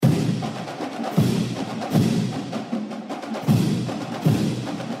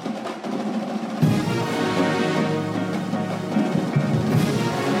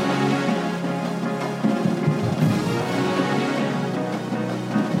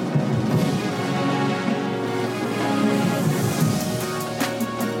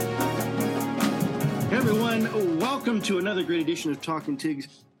Welcome to another great edition of Talking Tigs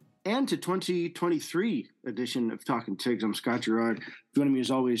and to 2023 edition of Talking Tigs. I'm Scott Gerard. Joining me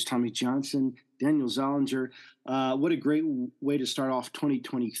as always, Tommy Johnson, Daniel Zollinger. What a great way to start off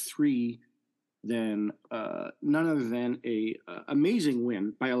 2023 than none other than a amazing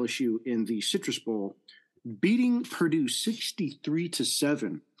win by LSU in the Citrus Bowl, beating Purdue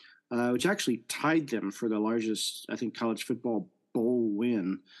 63-7, which actually tied them for the largest, I think, college football bowl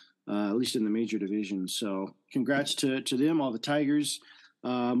win, at least in the major division. So congrats to them, all the Tigers.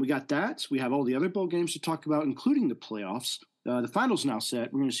 We got that. We have all the other bowl games to talk about, including the playoffs. The finals now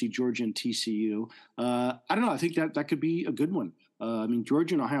set. We're going to see Georgia and TCU. I don't know. I think that could be a good one. I mean,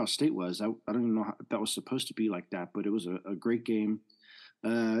 Georgia and Ohio State was. I don't even know how that was supposed to be like that, but it was a great game.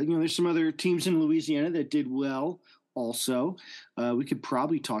 There's some other teams in Louisiana that did well also. We could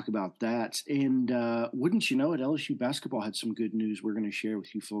probably talk about that. And wouldn't you know it, LSU basketball had some good news we're going to share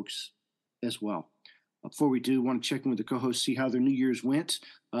with you folks as well. Before we do, want to check in with the co-hosts, see how their New Year's went.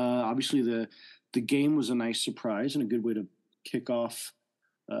 Obviously, the game was a nice surprise and a good way to kick off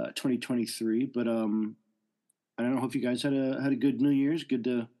 2023. But I don't know. Hope you guys had a good New Year's. Good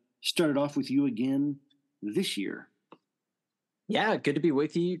to start it off with you again this year. Yeah, good to be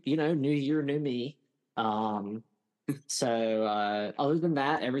with you. You know, new year, new me. So other than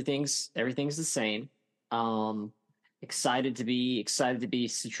that, everything's the same. Excited to be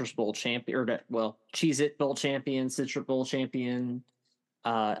Citrus Bowl champion, Cheez-It Bowl champion, Citrus Bowl champion,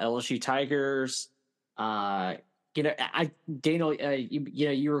 LSU Tigers. Daniel,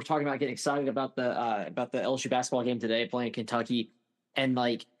 you were talking about getting excited about the LSU basketball game today, playing Kentucky, and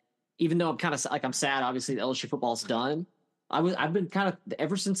like, even though I'm sad, obviously the LSU football's done. I've been kind of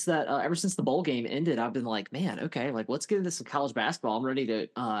ever since the bowl game ended. I've been like, man, okay, like let's get into some college basketball. I'm ready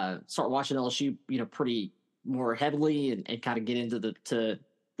to start watching LSU, pretty more heavily and kind of get into the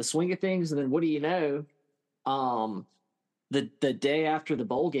swing of things. And then what do you know? The day after the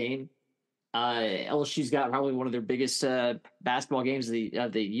bowl game, LSU's got probably one of their biggest basketball games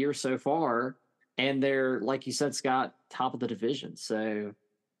of the year so far, and they're, like you said, Scott, top of the division. So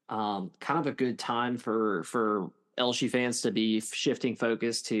kind of a good time for LSU fans to be shifting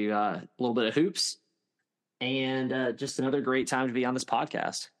focus to a little bit of hoops, and just another great time to be on this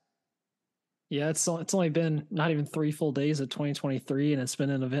podcast. Yeah, it's only been not even 3 full days of 2023, and it's been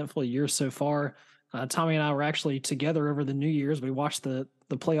an eventful year so far. Tommy and I were actually together over the New Year's. We watched the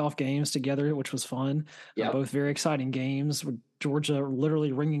playoff games together, which was fun. Yep. Both very exciting games, with Georgia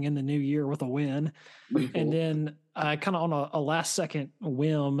literally ringing in the new year with a win. Mm-hmm. And then kind of on a last-second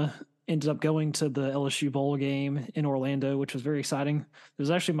whim, ended up going to the LSU bowl game in Orlando, which was very exciting. It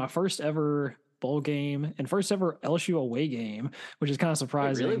was actually my first ever bowl game and first ever LSU away game, which is kind of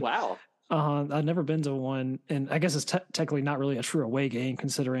surprising. Really? Wow. I've never been to one, and I guess it's technically not really a true away game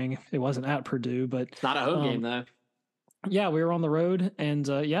considering it wasn't at Purdue, but It's not a home game though. Yeah, we were on the road, and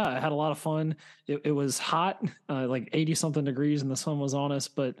I had a lot of fun. It was hot, like 80 something degrees, and the sun was on us,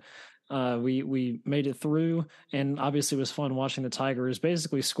 but we made it through, and obviously it was fun watching the Tigers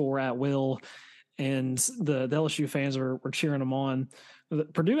basically score at will, and the LSU fans were cheering them on.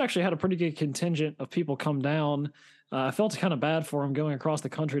 Purdue actually had a pretty good contingent of people come down. I felt kind of bad for them going across the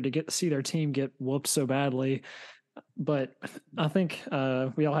country to get to see their team get whooped so badly. But I think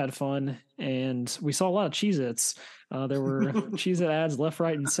we all had fun, and we saw a lot of Cheez-Its. There were Cheez-It ads left,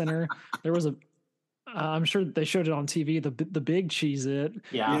 right, and center. There was I'm sure they showed it on TV, the big Cheez-It,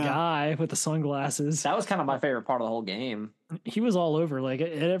 the guy with the sunglasses. That was kind of my favorite part of the whole game. He was all over, like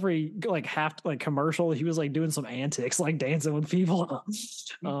at every commercial, he was like doing some antics, like dancing with people.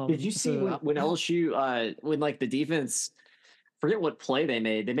 Did you see when LSU when like the defense, forget what play they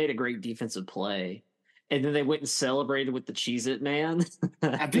made a great defensive play, and then they went and celebrated with the Cheez-It man.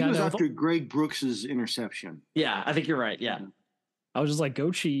 I think it was after Greg Brooks's interception. Yeah, I think you're right. Yeah. I was just like,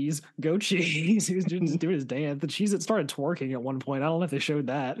 go cheese, go cheese. He was just doing his dance. The Cheez-It started twerking at one point. I don't know if they showed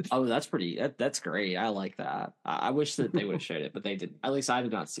that. Oh, that's that's great. I like that. I wish that they would have showed it, but they didn't. At least I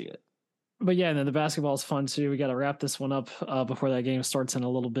did not see it. But yeah, and then the basketball is fun too. We got to wrap this one up before that game starts in a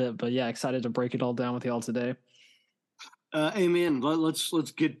little bit. But yeah, excited to break it all down with y'all today. Amen. Let's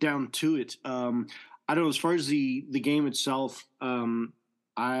get down to it. I don't know, as far as the game itself,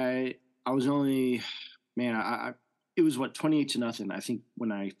 I was only, it was 28-0, I think, when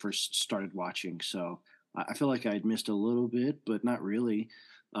I first started watching. So I feel like I'd missed a little bit, but not really,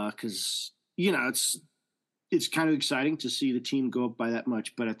 because it's kind of exciting to see the team go up by that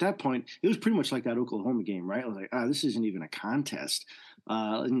much. But at that point, it was pretty much like that Oklahoma game, right? I was like, this isn't even a contest.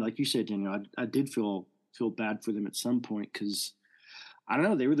 And like you said, Daniel, I did feel bad for them at some point because, I don't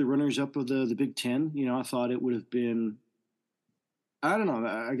know, they were the runners-up of the Big Ten. I thought it would have been, I don't know,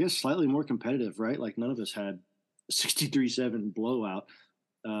 I guess slightly more competitive, right? Like none of us had 63-7 blowout.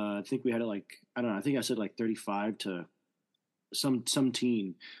 I think we had it like, I don't know, I think I said like 35 to some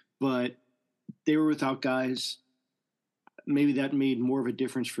team, but they were without guys. Maybe that made more of a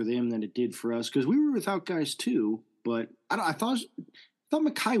difference for them than it did for us, because we were without guys too. But I thought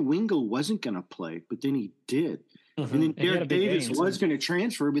Mekhi Wingo wasn't going to play, but then he did. Mm-hmm. And then Derek Davis was going to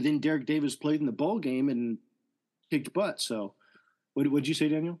transfer, but then Derek Davis played in the bowl game and kicked butt. So what'd you say,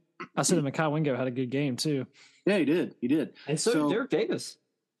 Daniel? I said that Mekhi Wingo had a good game too. Yeah, he did. And so did Derek Davis.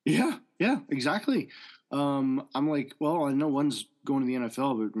 Yeah, exactly. I'm like, well, I know one's going to the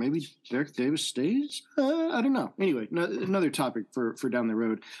NFL, but maybe Derek Davis stays? I don't know. Anyway, another topic for down the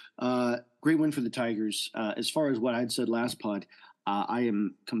road. Great win for the Tigers. As far as what I'd said last pod, I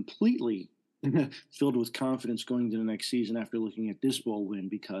am completely filled with confidence going into the next season after looking at this bowl win,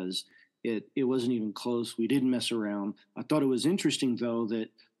 because it wasn't even close. We didn't mess around. I thought it was interesting, though, that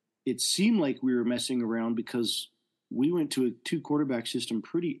it seemed like we were messing around because we went to a 2-quarterback system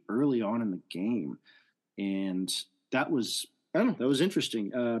pretty early on in the game. And that was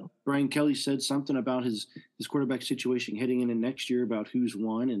interesting. Brian Kelly said something about his quarterback situation heading into next year about who's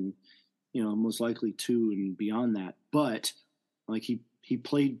one and, most likely 2 and beyond that. But like he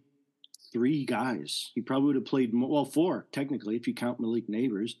played 3 guys. He probably would have played 4 technically if you count Malik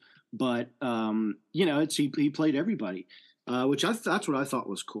Neighbors. But he played everybody, which that's what I thought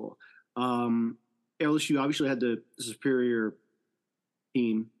was cool. LSU obviously had the superior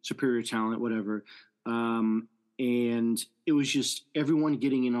team, superior talent, whatever. And it was just everyone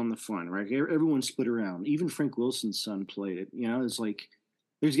getting in on the fun, right? Everyone split around. Even Frank Wilson's son played it. It's like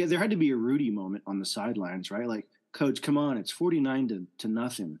there had to be a Rudy moment on the sidelines, right? Like, coach, come on, it's 49 to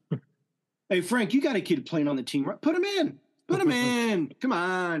nothing. Hey, Frank, you got a kid playing on the team. Put him in. Come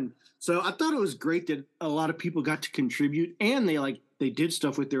on. So I thought it was great that a lot of people got to contribute, and they did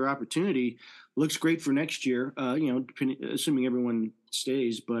stuff with their opportunity. Looks great for next year, assuming everyone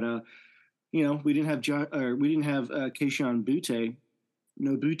stays. But we didn't have Kayshon Boutte.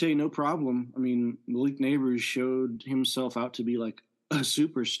 No Boutte, no problem. I mean, Malik Neighbors showed himself out to be like a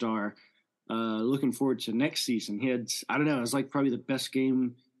superstar. Looking forward to next season. He had, I don't know, it was like probably the best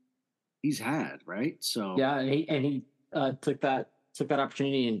game he's had, right? So yeah, and he took that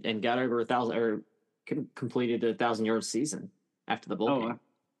opportunity and got over 1,000 or completed a 1,000-yard season after the bowl game.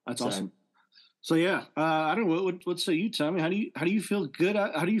 That's awesome. So yeah, I don't know. What say you, Tommy? How do you feel good?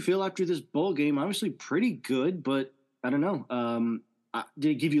 How do you feel after this bowl game? Obviously, pretty good, but I don't know.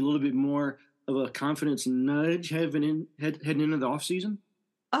 Did it give you a little bit more of a confidence nudge heading into the off season?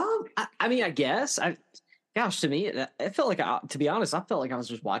 I mean, I guess. To me, it felt like, to be honest, I felt like I was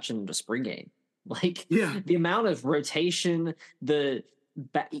just watching the spring game. Like, the amount of rotation, every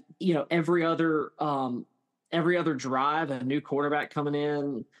other drive, a new quarterback coming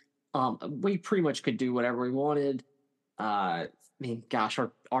in. We pretty much could do whatever we wanted. I mean, gosh,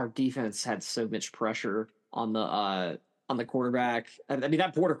 our defense had so much pressure on the quarterback. I mean,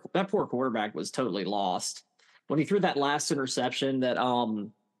 that poor quarterback was totally lost when he threw that last interception. That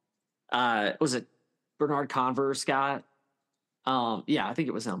was it Bernard Converse got? Yeah, I think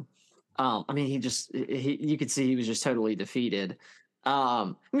it was him. I mean, you could see he was just totally defeated.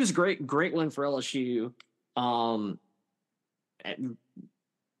 It was a great win for LSU.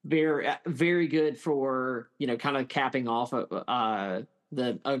 Very, very good for, kind of capping off a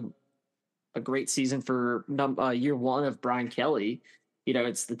great season for year 1 of Brian Kelly.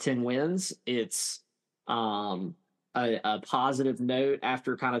 It's the 10 wins. It's a positive note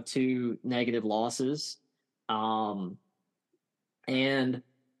after kind of 2 negative losses. It's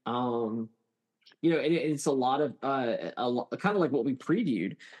a lot of kind of like what we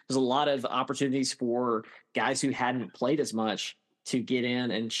previewed. There's a lot of opportunities for guys who hadn't played as much to get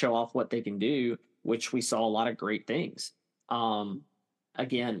in and show off what they can do, which we saw a lot of great things.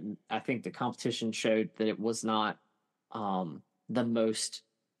 Again, I think the competition showed that it was not the most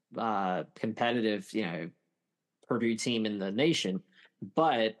competitive, Purdue team in the nation,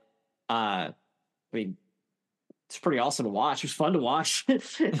 but I mean, it's pretty awesome to watch. It was fun to watch.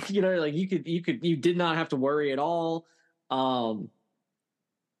 You did not have to worry at all.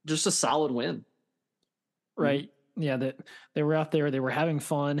 Just a solid win. Right. Yeah, that they were out there, they were having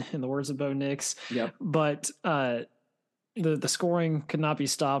fun, in the words of Bo Nix. Yep. But the scoring could not be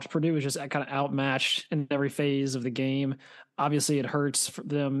stopped. Purdue was just kind of outmatched in every phase of the game. Obviously, it hurts for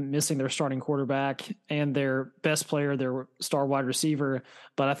them missing their starting quarterback and their best player, their star wide receiver.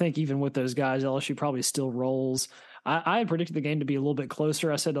 But I think even with those guys, LSU probably still rolls. I had predicted the game to be a little bit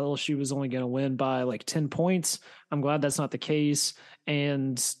closer. I said LSU was only going to win by like 10 points. I'm glad that's not the case.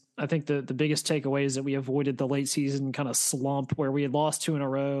 And I think the biggest takeaway is that we avoided the late season kind of slump where we had lost 2 in a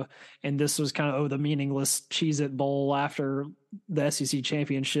row. And this was kind of, the meaningless Cheez-It Bowl after the SEC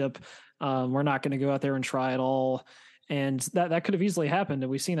championship. We're not going to go out there and try it all. And that could have easily happened. And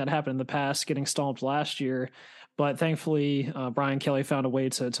we've seen that happen in the past, getting stomped last year. But thankfully, Brian Kelly found a way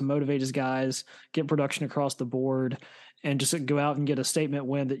to motivate his guys, get production across the board, and just go out and get a statement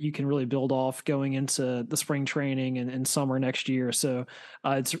win that you can really build off going into the spring training and summer next year. So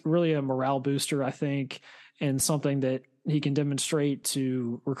it's really a morale booster, I think, and something that he can demonstrate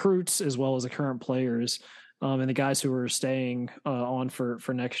to recruits as well as the current players and the guys who are staying on for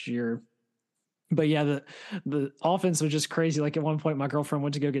next year. But yeah, the offense was just crazy. Like at one point, my girlfriend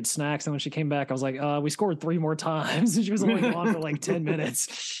went to go get snacks, and when she came back, I was like, "We scored 3 more times," and she was only gone for like 10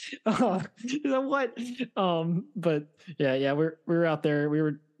 minutes. What? But yeah, we were out there, we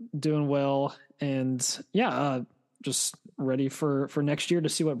were doing well, and just ready for next year to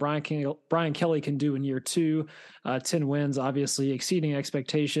see what Brian Kelly can do in year 2. 10 wins, obviously exceeding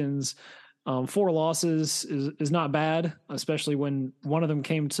expectations. 4 losses is not bad, especially when one of them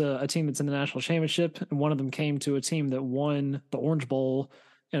came to a team that's in the national championship, and one of them came to a team that won the Orange Bowl,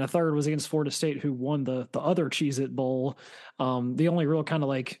 and a third was against Florida State, who won the other Cheez-It Bowl. The only real kind of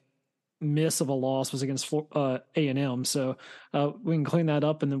like miss of a loss was against A&M. So we can clean that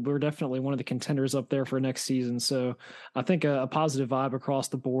up, and then we're definitely one of the contenders up there for next season. So I think a positive vibe across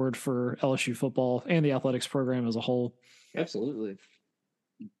the board for LSU football and the athletics program as a whole. Absolutely.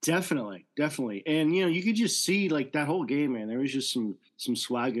 Definitely. And, you could just see like that whole game, man, there was just some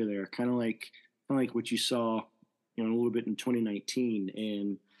swagger there, kind of like what you saw, a little bit in 2019.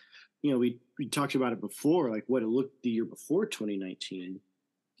 And, we talked about it before, like what it looked the year before 2019,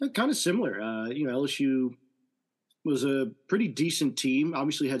 kind of similar. LSU was a pretty decent team,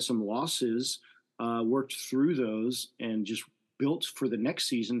 obviously had some losses, worked through those and just built for the next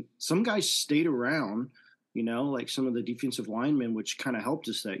season. Some guys stayed around, like some of the defensive linemen, which kind of helped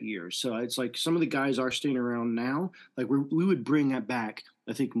us that year. So it's like some of the guys are staying around now. Like we would bring that back,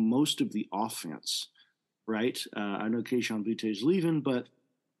 I think, most of the offense, right? I know Kayshon Butte is leaving, but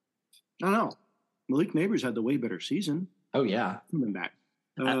I don't know. Malik Neighbors had the way better season. Oh, yeah. Coming back.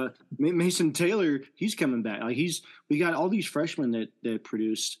 Mason Taylor, he's coming back. Like we got all these freshmen that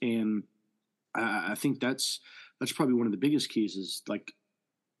produced, and I think that's probably one of the biggest keys is like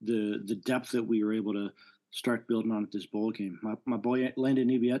the depth that we were able to start building on at this bowl game. My boy Landon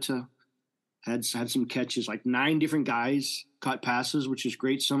Ibieta had some catches, like 9 different guys caught passes, which is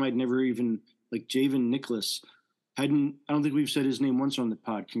great. Some I'd never even, like Javen Nicholas, I don't think we've said his name once on the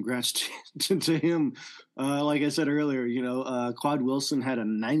pod. Congrats to him. Like I said earlier, Quad Wilson had a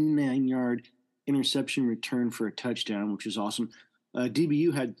 99-yard interception return for a touchdown, which is awesome.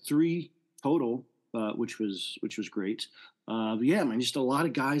 DBU had 3 total, which was great. But yeah, man, just a lot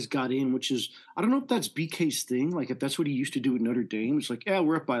of guys got in, which is, I don't know if that's BK's thing. Like if that's what he used to do at Notre Dame, it's like, yeah,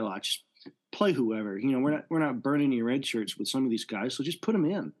 we're up by a lot. Just play whoever, we're not burning any red shirts with some of these guys. So just put them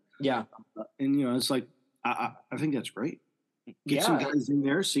in. Yeah. And it's like, I think that's great. Get some guys in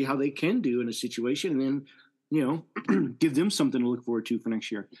there, see how they can do in a situation, and then, give them something to look forward to for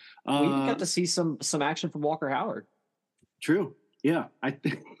next year. We got to see some action from Walker Howard. True. Yeah. I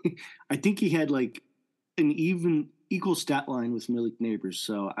think he had like an equal stat line with Malik Neighbors.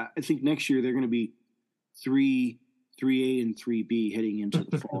 So I think next year they're going to be 3A and 3B heading into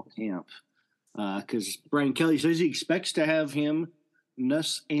the fall camp. Because Brian Kelly says he expects to have him,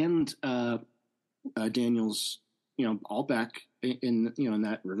 Nuss, and Daniels, all back in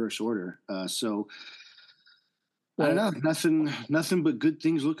that reverse order. So I don't know, nothing but good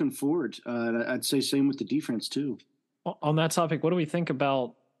things looking forward. I'd say same with the defense too. On that topic, what do we think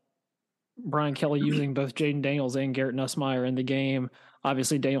about Brian Kelly using both Jaden Daniels and Garrett Nussmeier in the game?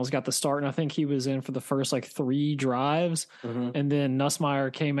 Obviously, Daniels got the start, and I think he was in for the first 3 drives. Mm-hmm. And then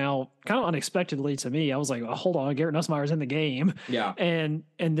Nussmeier came out kind of unexpectedly to me. I was like, oh, hold on, Garrett Nussmeier's in the game. Yeah. And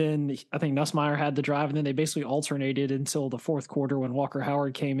then I think Nussmeier had the drive, and then they basically alternated until the fourth quarter when Walker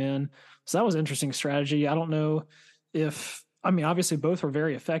Howard came in. So that was an interesting strategy. I don't know obviously both were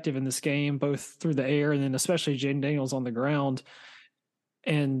very effective in this game, both through the air and then especially Jaden Daniels on the ground.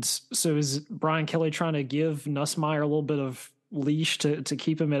 And so is Brian Kelly trying to give Nussmeier a little bit of leash to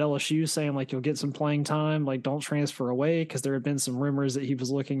keep him at LSU, saying like you'll get some playing time, like don't transfer away, because there had been some rumors that he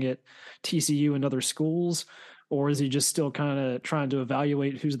was looking at TCU and other schools? Or is he just still kind of trying to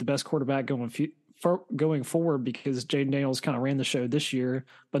evaluate who's the best quarterback going forward, because Jaden Daniels kind of ran the show this year,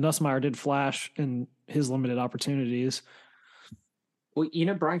 but Nussmeier did flash in his limited opportunities? Well,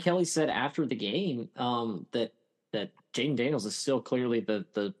 Brian Kelly said after the game that Jaden Daniels is still clearly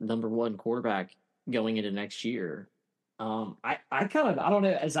the number 1 quarterback going into next year. I kind of, I don't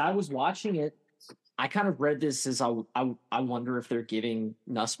know, as I was watching it, I kind of read this as I wonder if they're giving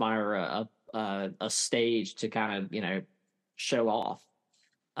Nussmeier a stage to kind of, show off.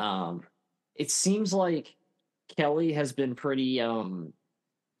 Um, it seems like Kelly has been pretty, I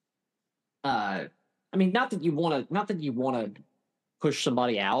mean, not that you want to push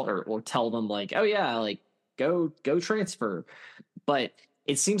somebody out or tell them like, oh yeah, like go transfer. But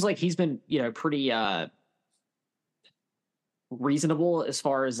it seems like he's been, pretty reasonable as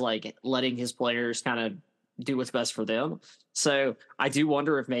far as like letting his players kind of do what's best for them. So I do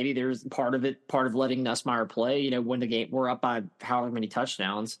wonder if maybe there's part of letting Nussmeier play, when the game we're up by however many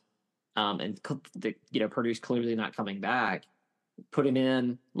touchdowns, and Purdue's clearly not coming back. Put him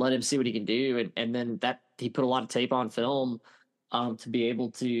in, let him see what he can do, and then that he put a lot of tape on film, to be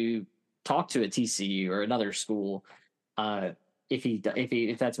able to talk to a TCU or another school,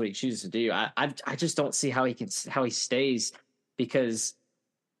 if that's what he chooses to do. I just don't see how he stays, because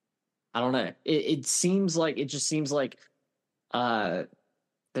I don't know. It seems like there's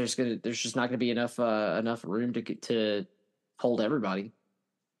just not gonna be enough room to hold everybody.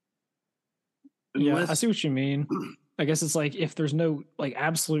 Yeah, I see what you mean. I guess it's like if there's no like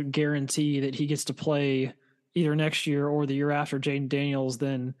absolute guarantee that he gets to play either next year or the year after Jaden Daniels,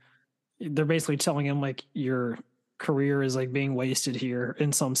 then they're basically telling him like your career is like being wasted here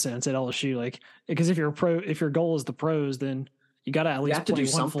in some sense at LSU. Like, because if your goal is the pros, then you got to at least play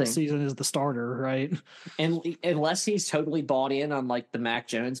one full season as the starter, right? And unless he's totally bought in on like the Mac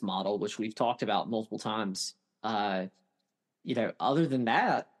Jones model, which we've talked about multiple times, other than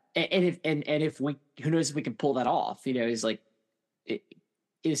that, and if we, who knows if we can pull that off? He's like,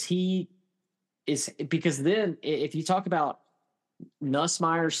 because then if you talk about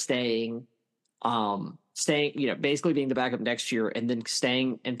Nussmeier staying, basically being the backup next year, and then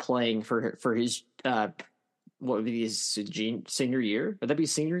staying and playing for his what would be his senior year? Would that be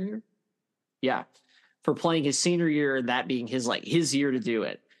senior year? Yeah, for playing his senior year, and that being his year to do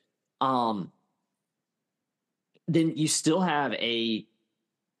it. Then you still have a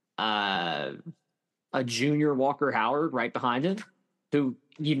junior Walker Howard right behind him, who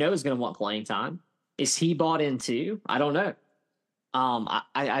is going to want playing time. Is he bought in too? I don't know.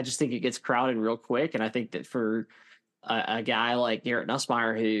 I just think it gets crowded real quick, and I think that for a guy like Garrett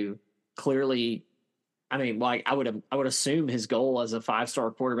Nussmeier, who clearly, I mean, like I would assume his goal as a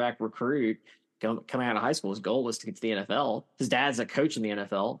 5-star quarterback recruit coming out of high school, his goal was to get to the NFL. His dad's a coach in the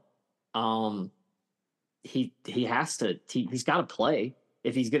NFL. He has to. He's got to play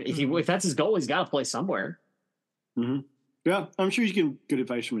if he's good. If that's his goal, he's got to play somewhere. Mm-hmm. Yeah, I'm sure he's getting good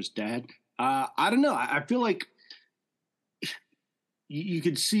advice from his dad. I don't know. I feel like you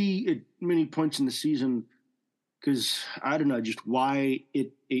could see at many points in the season, because I don't know just why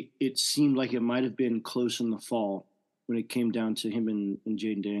it seemed like it might have been close in the fall when it came down to him and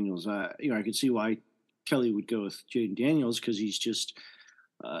Jaden Daniels. I could see why Kelly would go with Jaden Daniels, because he's just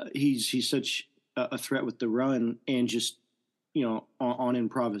he's such a threat with the run and just on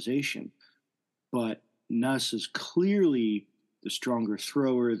improvisation. But Nuss is clearly the stronger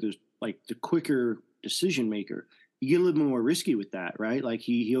thrower, the quicker decision maker. You get a little bit more risky with that, right? Like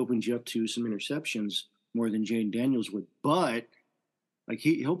he opens you up to some interceptions more than Jaden Daniels would, but like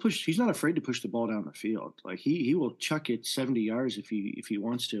he'll push. He's not afraid to push the ball down the field. Like he will chuck it 70 yards if he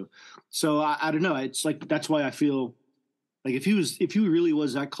wants to. So I don't know. It's like that's why I feel like if he really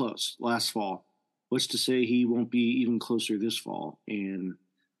was that close last fall, what's to say he won't be even closer this fall? And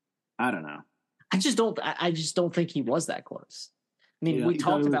I don't know. I just don't think he was that close. I mean, we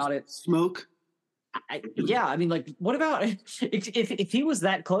talked about it. Smoke. I mean, like, what about if he was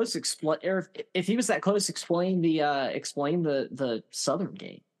that close? If he was that close, explain the Southern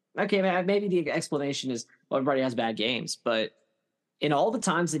game. Okay, maybe the explanation is, well, everybody has bad games, but in all the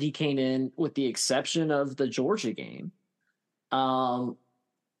times that he came in, with the exception of the Georgia game,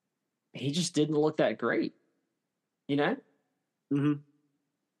 he just didn't look that great. Mm-hmm.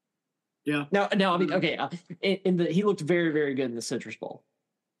 Yeah. No. I mean, okay. He looked very, very good in the Citrus Bowl.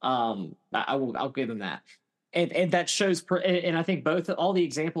 I'll give him that, and that shows. And I think all the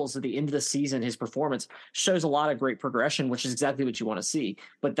examples at the end of the season, his performance shows a lot of great progression, which is exactly what you want to see.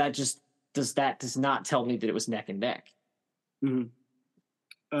 But that just does not tell me that it was neck and neck. Mm-hmm.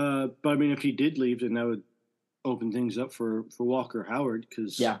 But I mean, if he did leave, then that would open things up for Walker Howard,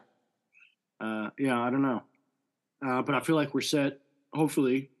 because I don't know. But I feel like we're set,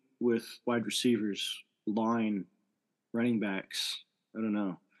 hopefully, with wide receivers, line, running backs. I don't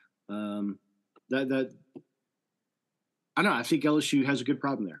know. I don't know. I think LSU has a good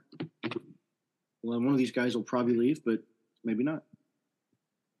problem there. Well, one of these guys will probably leave, but maybe not.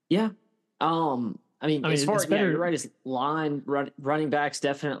 Yeah. I mean, as far as you're right, is running backs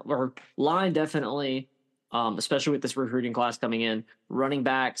definitely, or line definitely, especially with this recruiting class coming in. Running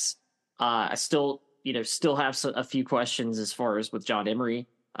backs, I still have a few questions as far as with John Emery.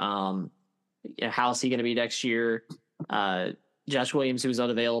 How's he going to be next year? Josh Williams, who's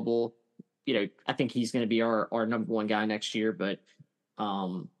unavailable, I think he's going to be our number one guy next year. But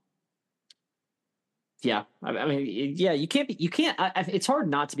yeah, I mean, yeah, you can't. It's hard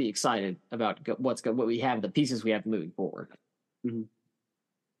not to be excited about what we have, the pieces we have moving forward. Mm-hmm.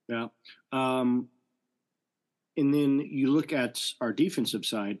 Yeah, and then you look at our defensive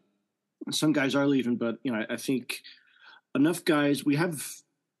side. Some guys are leaving, but I think enough guys. We have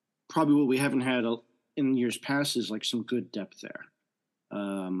probably what we haven't had in years past is like some good depth there.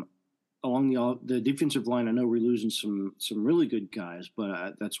 Along the defensive line, I know we're losing some really good guys,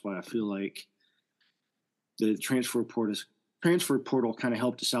 but that's why I feel like the transfer portal kind of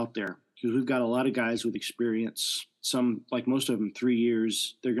helped us out there, because we've got a lot of guys with experience. Some, like most of them, 3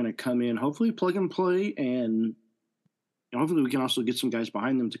 years. They're going to come in, hopefully plug and play, and hopefully we can also get some guys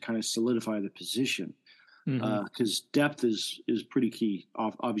behind them to kind of solidify the position, because depth is pretty key,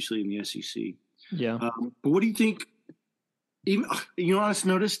 obviously in the SEC. Yeah. But what do you think? Even I just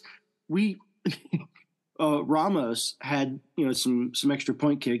noticed we Ramos had some extra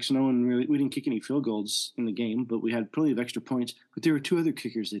point kicks. We didn't kick any field goals in the game, but we had plenty of extra points. But there were 2 other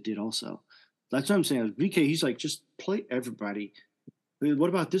kickers that did also. That's what I'm saying. VK, he's like, just play everybody. What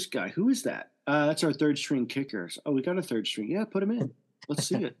about this guy? Who is that? That's our 3rd string kicker. Oh, we got a 3rd string. Yeah, put him in. Let's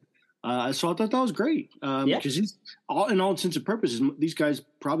see it. So I thought that was great, because he's in all intents and purposes, these guys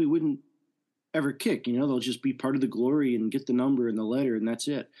probably wouldn't ever kick. They'll just be part of the glory and get the number and the letter, and that's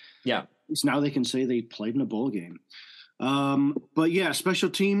it. Yeah. So now they can say they played in a bowl game. But yeah, special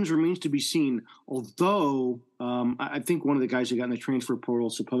teams remains to be seen. Although I think one of the guys who got in the transfer portal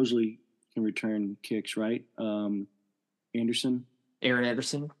supposedly can return kicks, right? Aaron Anderson.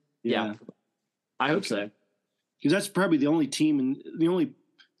 Yeah. I hope so. Because that's probably the only team and the only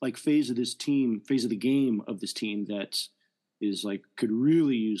phase of the game of this team that is could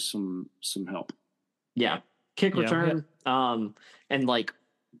really use some help. Yeah. Kick return. And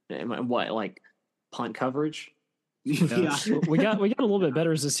punt coverage. Yeah. we got a little bit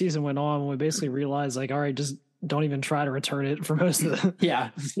better as the season went on, when we basically realized all right, just don't even try to return it for most of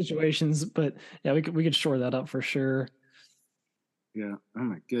the situations. But yeah, we could shore that up for sure. Yeah. Oh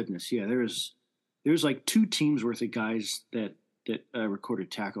my goodness. Yeah. There's 2 teams worth of guys that recorded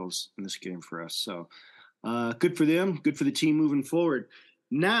tackles in this game for us. So good for them. Good for the team moving forward.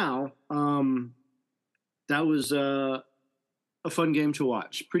 Now, that was a fun game to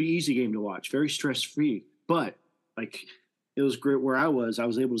watch. Pretty easy game to watch. Very stress-free. But it was great where I was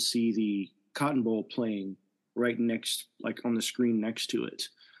able to see the Cotton Bowl playing right next, on the screen next to it.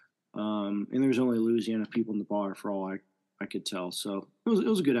 And there was only Louisiana people in the bar for all I could tell. So it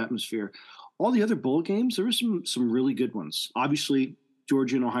was a good atmosphere. All the other bowl games, there were some really good ones. Obviously,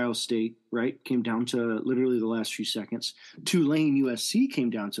 Georgia and Ohio State, right, came down to literally the last few seconds. Tulane USC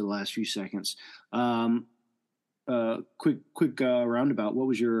came down to the last few seconds. Quick roundabout. What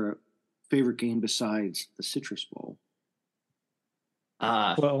was your favorite game besides the Citrus Bowl?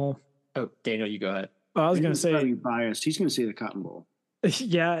 Daniel, you go ahead. I was going to say, biased. He's going to say the Cotton Bowl.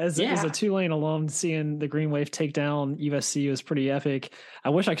 Yeah, as a Tulane alum, seeing the Green Wave take down USC was pretty epic. I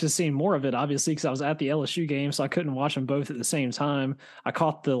wish I could have seen more of it, obviously, because I was at the LSU game, so I couldn't watch them both at the same time. I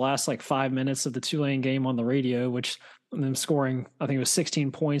caught the last 5 minutes of the Tulane game on the radio, which them scoring, I think it was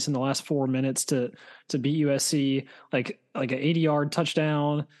 16 points in the last 4 minutes to beat USC, like an 80-yard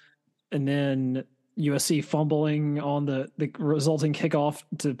touchdown, and then USC fumbling on the resulting kickoff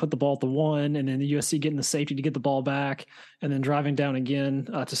to put the ball at the 1, and then the USC getting the safety to get the ball back, and then driving down again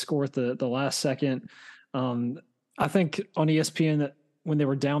to score at the last second. I think on ESPN that when they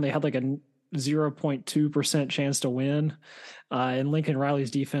were down, they had a 0.2% chance to win, and Lincoln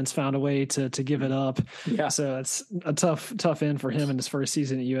Riley's defense found a way to give it up. Yeah. So it's a tough end for him in his first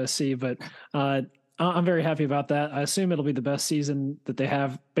season at USC, but I'm very happy about that. I assume it'll be the best season that they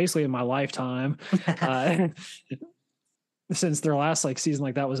have basically in my lifetime, since their last season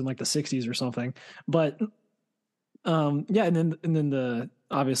like that was in the 60s or something. But yeah, and then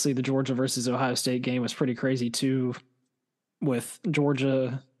obviously the Georgia versus Ohio State game was pretty crazy too, with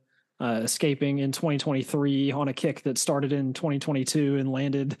Georgia escaping in 2023 on a kick that started in 2022 and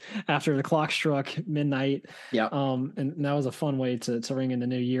landed after the clock struck midnight. Yeah. And that was a fun way to ring in the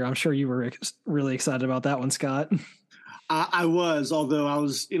new year. I'm sure you were really excited about that one, Scott. I was, although I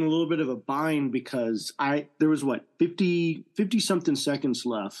was in a little bit of a bind because there was 50 something seconds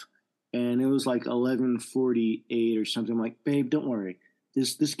left, and it was 11:48 or something. I'm like, babe, don't worry.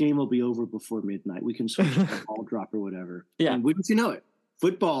 this game will be over before midnight. We can switch to a ball drop or whatever. Yeah. And wouldn't you know it?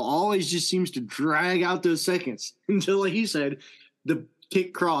 Football always just seems to drag out those seconds until, like he said, the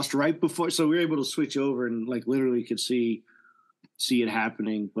kick crossed right before. So we were able to switch over and like literally could see it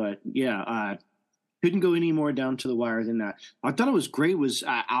happening. But yeah, couldn't go any more down to the wire than that. I thought it was great.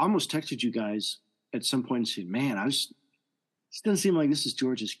 I almost texted you guys at some point and said, man, it doesn't seem like this is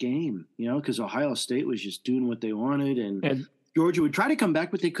Georgia's game, because Ohio State was just doing what they wanted. And Georgia would try to come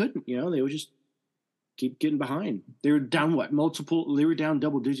back, but they couldn't. They would just keep getting behind. They were down they were down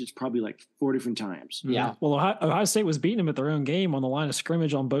double digits probably like 4 different times. Yeah. Well, Ohio State was beating them at their own game on the line of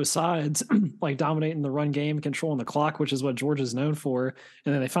scrimmage on both sides, like dominating the run game, controlling the clock, which is what Georgia's known for.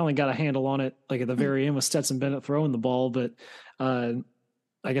 And then they finally got a handle on it, like at the very end with Stetson Bennett throwing the ball. But I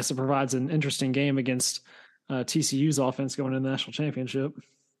guess it provides an interesting game against TCU's offense going into the national championship.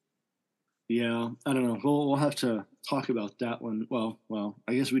 Yeah, I don't know. We'll have to talk about that one. Well,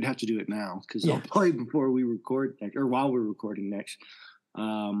 I guess we'd have to do it now because I'll play before we record next, or while we're recording next.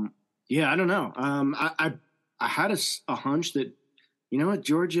 Yeah, I don't know. I had a hunch that,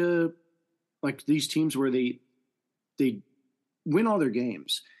 Georgia, like these teams where they win all their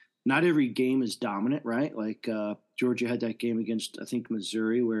games. Not every game is dominant, right? Like Georgia had that game against, I think,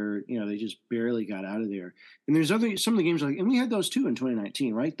 Missouri, where they just barely got out of there. And there's some of the games and we had those too in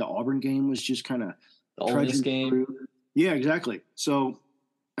 2019, right? The Auburn game was just kind of the oldest game. Through. Yeah, exactly. So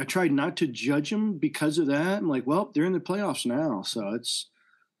I tried not to judge them because of that. I'm like, well, they're in the playoffs now, so it's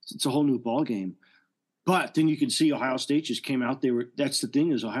a whole new ball game. But then you can see Ohio State just came out. That's the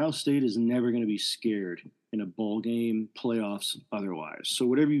thing, is Ohio State is never going to be scared in a bowl game, playoffs, otherwise. So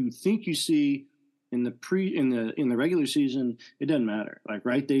whatever you think you see in the regular season, it doesn't matter. Like,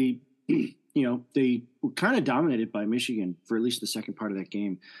 right? They were kind of dominated by Michigan for at least the second part of that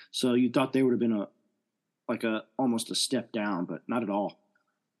game. So you thought they would have been almost a step down, but not at all.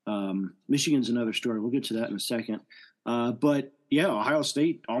 Michigan's another story. We'll get to that in a second. But yeah, Ohio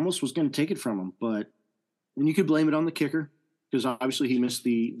State almost was going to take it from them, and you could blame it on the kicker because obviously he missed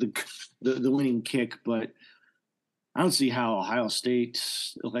the winning kick. But I don't see how Ohio State,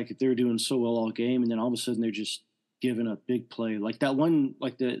 like if they're doing so well all game, and then all of a sudden they're just giving a big play like that one,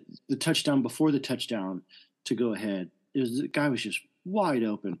 like the touchdown before the touchdown to go ahead. The guy was just wide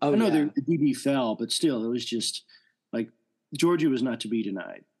open. I know the DB fell, but still, it was just like Georgia was not to be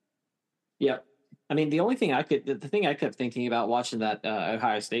denied. Yeah. I mean, the thing I kept thinking about watching that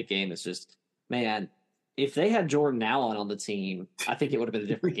Ohio State game is just, man, if they had Jordan Allen on the team, I think it would have been a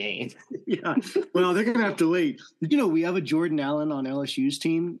different game. Yeah. Well, they're going to have to wait. We have a Jordan Allen on LSU's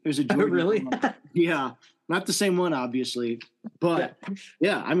team. There's a Jordan really? Yeah. Not the same one, obviously. But,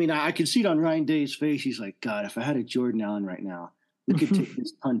 yeah, I mean, I could see it on Ryan Day's face. He's like, God, if I had a Jordan Allen right now, we could take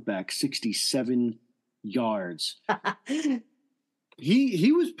this punt back 67 yards.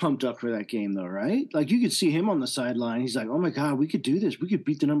 He was pumped up for that game, though, right? Like, you could see him on the sideline. He's like, oh, my God, we could do this. We could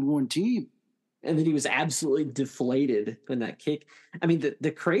beat the number one team. And then he was absolutely deflated in that kick. I mean,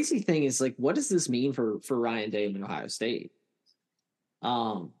 the crazy thing is, like, what does this mean for Ryan Day in Ohio State?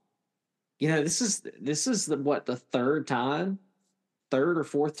 This is the third or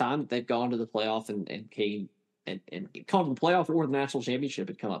fourth time that they've gone to the playoff and came and come to the playoff or the national championship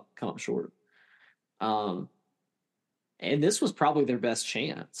and come up short. And this was probably their best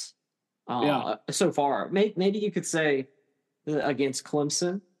chance so far. Maybe you could say against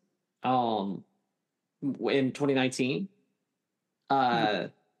Clemson in 2019.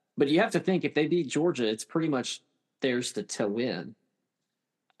 But you have to think, if they beat Georgia, it's pretty much theirs to win.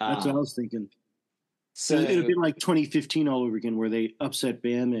 That's what I was thinking. So it would have been like 2015 all over again, where they upset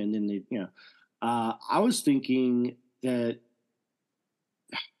Bama, and then they, I was thinking that.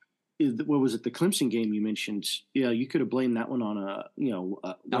 What was it? The Clemson game you mentioned? Yeah, you could have blamed that one on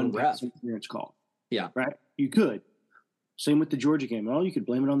one interference call. Yeah, right. You could. Same with the Georgia game. Well, you could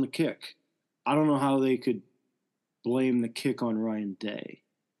blame it on the kick. I don't know how they could blame the kick on Ryan Day.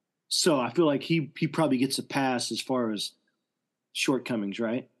 So I feel like he probably gets a pass as far as shortcomings,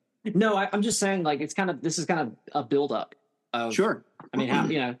 right? No, I'm just saying, like, this is kind of a buildup. Sure. I mean,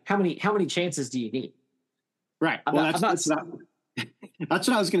 how many chances do you need? Right. Well, that's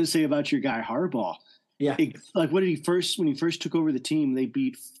what I was going to say about your guy Harbaugh. Yeah. Like, when he first took over the team, they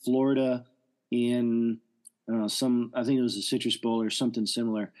beat Florida in I think it was the Citrus Bowl or something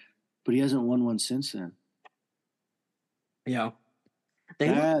similar, but he hasn't won one since then. Yeah.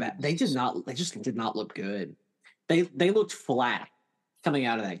 They just did not look good. They looked flat coming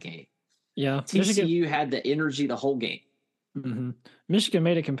out of that game. Yeah. TCU had the energy the whole game. Mm-hmm. Michigan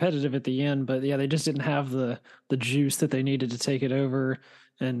made it competitive at the end, but yeah, they just didn't have the juice that they needed to take it over.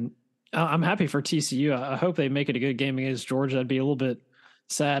 And I'm happy for TCU. I hope they make it a good game against Georgia. I'd be a little bit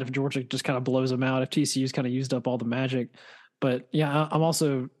sad if Georgia just kind of blows them out, if TCU's kind of used up all the magic. But yeah, I'm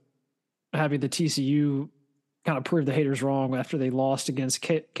also happy that TCU kind of proved the haters wrong after they lost against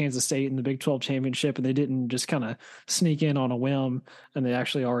Kansas State in the Big 12 championship, and they didn't just kind of sneak in on a whim, and they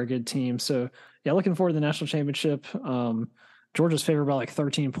actually are a good team. So yeah, looking forward to the national championship. Georgia's favored by like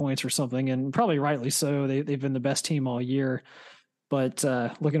 13 points or something, and probably rightly so. They've been the best team all year. But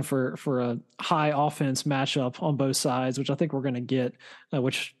looking for a high offense matchup on both sides, which I think we're going to get,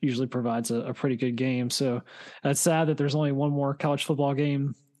 which usually provides a pretty good game. So it's sad that there's only one more college football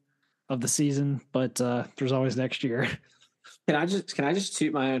game of the season, but there's always next year. Can I just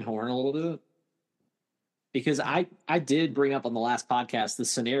toot my own horn a little bit? Because I did bring up on the last podcast the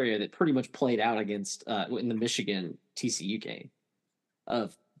scenario that pretty much played out against in the Michigan TCU game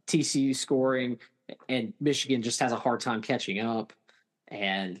of TCU scoring and Michigan just has a hard time catching up.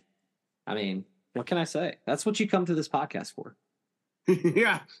 And I mean, what can I say? That's what you come to this podcast for.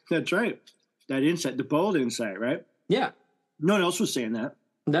 Yeah, that's right. That insight, the bold insight, right? Yeah. No one else was saying that.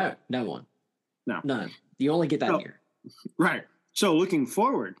 No one. No. None. You only get that here. Right. So looking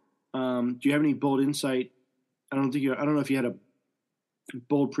forward, do you have any bold insight? I don't know if you had a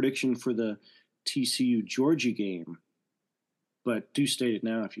bold prediction for the TCU Georgia game, but do state it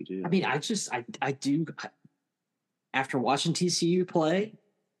now if you do. I mean, I do. After watching TCU play,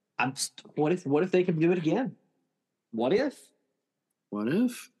 what if they can do it again? What if? What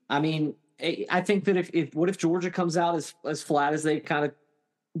if? I mean, I think that if Georgia comes out as flat as they kind of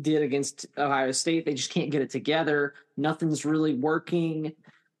did against Ohio State, they just can't get it together. Nothing's really working.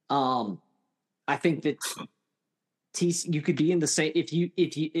 I think that you could be in the same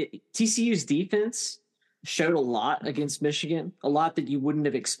TCU's defense showed a lot against Michigan, a lot that you wouldn't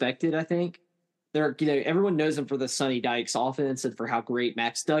have expected. I think everyone knows them for the Sonny Dykes offense and for how great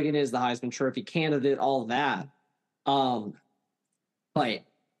Max Duggan is, the Heisman Trophy candidate, all of that. But I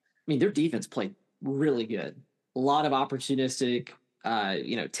mean, their defense played really good. A lot of opportunistic,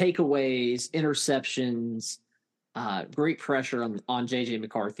 takeaways, interceptions, great pressure on JJ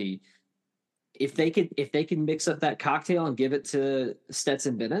McCarthy. If they can mix up that cocktail and give it to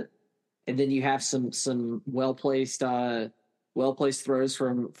Stetson Bennett, and then you have some well placed throws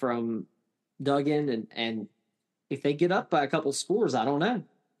from Duggan, and if they get up by a couple scores, I don't know.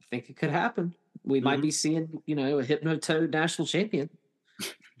 I think it could happen. We might be seeing a Hypno-Toad national champion.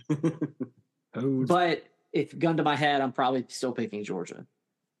 But if gun to my head, I'm probably still picking Georgia.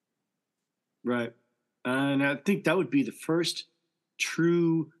 Right, and I think that would be the first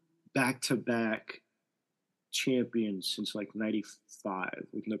true back-to-back champion since like 95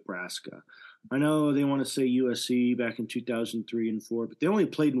 with Nebraska. I know they want to say USC back in 2003 and 4, but they only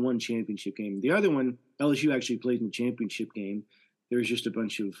played in one championship game. The other one, LSU actually played in the championship game. There was just a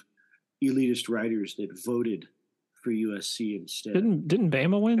bunch of elitist writers that voted for USC instead. Didn't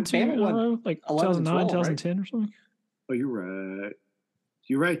Bama win two in a row? Like 2009, 2010 right? Or something? Oh, you're right.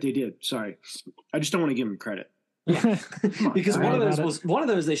 You're right, they did. Sorry. I just don't want to give them credit. Yeah. Because one of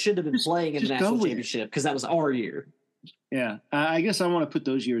those they should have been playing in the national championship because that was our year. Yeah, I guess I want to put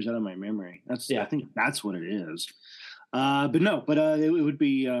those years out of my memory. I think that's what it is. It would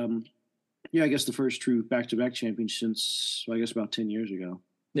be, I guess the first true back-to-back champion since I guess about 10 years ago.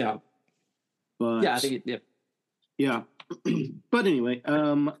 Yeah, but yeah, I think yeah. But anyway,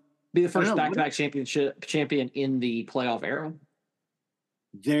 be the first back-to-back champion in the playoff era.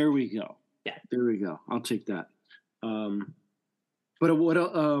 There we go. Yeah, there we go. I'll take that. But what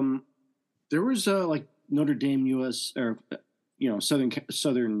there was like Notre Dame US or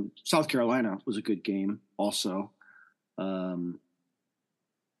South Carolina was a good game also.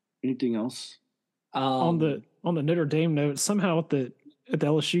 Anything else? On the Notre Dame note, somehow at the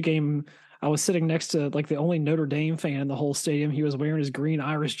LSU game, I was sitting next to like the only Notre Dame fan in the whole stadium. He was wearing his green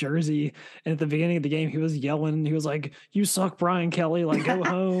Irish jersey. And at the beginning of the game, he was yelling. He was like, "You suck, Brian Kelly. Like, go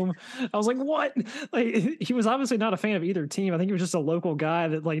home." I was like, what? Like, he was obviously not a fan of either team. I think he was just a local guy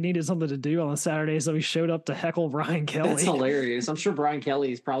that like needed something to do on a Saturday. So he showed up to heckle Brian Kelly. That's hilarious. I'm sure Brian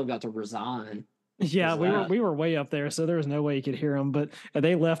Kelly is probably about to resign. Yeah, we were way up there, so there was no way you could hear him. But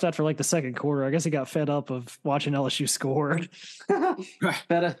they left after like the second quarter. I guess he got fed up of watching LSU score.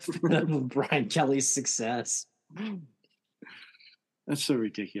 fed up with Brian Kelly's success. That's so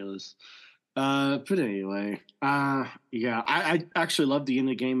ridiculous. But anyway, I actually loved the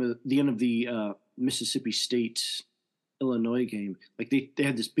end of the Mississippi State Illinois game. Like they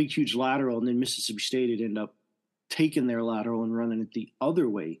had this big huge lateral, and then Mississippi State had ended up taking their lateral and running it the other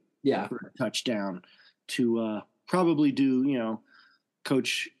way. Yeah, for a touchdown to probably do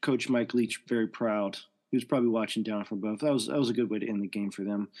Coach Mike Leach very proud. He was probably watching down from both. That was a good way to end the game for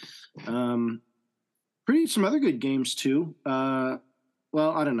them. Some other good games too.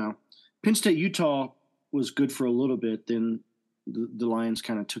 well, I don't know. Penn State Utah was good for a little bit. Then the Lions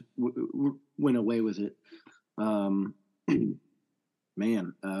kind of went away with it. Man,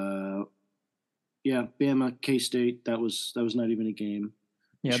 yeah, Bama, K State. That was not even a game.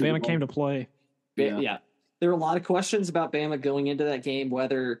 Yeah, Sure, Bama came to play. Yeah. There were a lot of questions about Bama going into that game,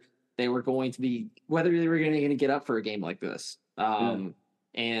 whether they were going to get up for a game like this.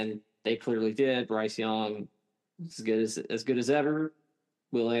 And they clearly did. Bryce Young, as good as ever.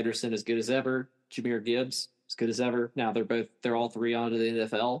 Will Anderson, as good as ever. Jahmyr Gibbs, as good as ever. Now they're all three on to the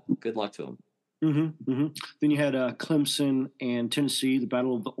NFL. Good luck to them. Mm-hmm, mm-hmm. Then you had Clemson and Tennessee, the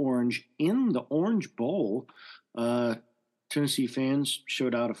Battle of the Orange in the Orange Bowl. Tennessee fans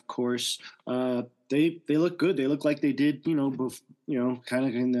showed out, of course. They look good. They look like they did, kind of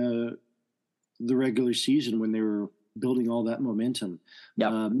in the regular season when they were building all that momentum.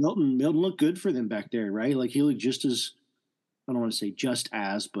 Yeah, Milton looked good for them back there, right? Like he looked just as, I don't want to say just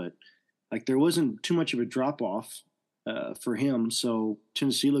as, but like there wasn't too much of a drop off for him. So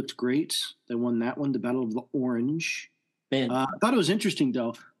Tennessee looked great. They won that one, the Battle of the Orange. man. I thought it was interesting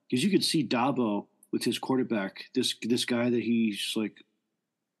though, because you could see Dabo with his quarterback, this guy that he's like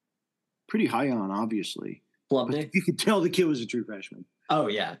pretty high on, obviously. Klubnik. You could tell the kid was a true freshman. Oh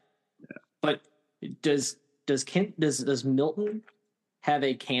yeah. But does Milton have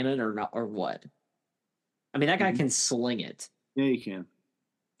a cannon or not, or what? I mean, that guy can sling it. Yeah, he can.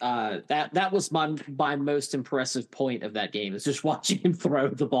 That was my most impressive point of that game, is just watching him throw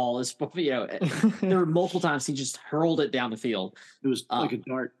the ball. There were multiple times he just hurled it down the field. It was like a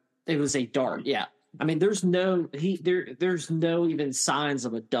dart. It was a dart, yeah. I mean, there's no even signs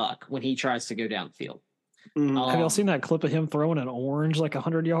of a duck when he tries to go down the field. Mm-hmm. Have y'all seen that clip of him throwing an orange like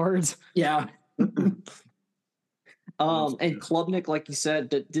 100 yards? Yeah. And Klubnik, like you said,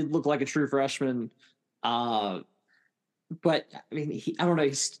 did look like a true freshman. But I mean, I don't know.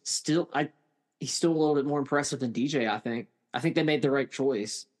 He's still a little bit more impressive than DJ. I think they made the right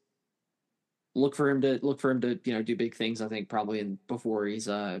choice. Look for him to do big things. I think probably before he leaves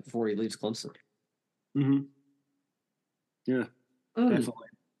Clemson. Mm-hmm. Yeah, definitely.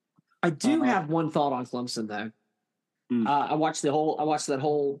 I do have one thought on Clemson though. I watched that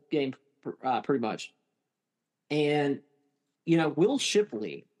whole game pretty much, and Will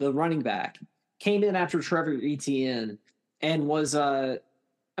Shipley, the running back, came in after Trevor Etienne and was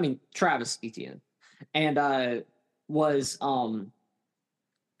Travis Etienne, and was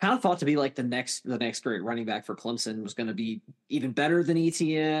kind of thought to be like the next great running back for Clemson, was going to be even better than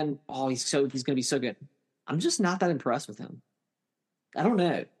Etienne. Oh, he's going to be so good. I'm just not that impressed with him. I don't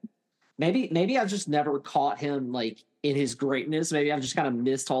know. Maybe I've just never caught him like in his greatness. Maybe I've just kind of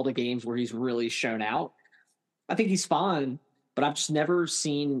missed all the games where he's really shown out. I think he's fine, but I've just never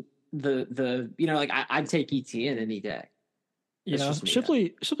seen I'd take Etienne any day.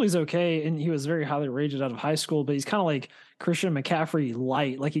 Shipley's okay, and he was very highly rated out of high school, but he's kind of like Christian McCaffrey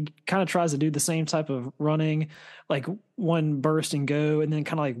light. Like he kind of tries to do the same type of running, like one burst and go, and then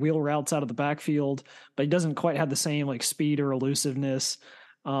kind of like wheel routes out of the backfield, but he doesn't quite have the same like speed or elusiveness.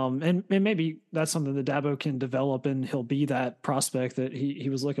 And maybe that's something that Dabo can develop, and he'll be that prospect that he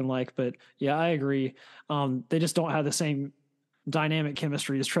was looking like. But yeah, I agree. They just don't have the same dynamic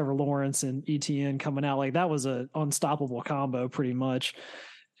chemistry as Trevor Lawrence and ETN coming out. Like that was an unstoppable combo pretty much.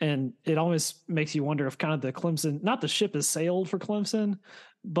 And it almost makes you wonder if kind of the Clemson, not the ship has sailed for Clemson,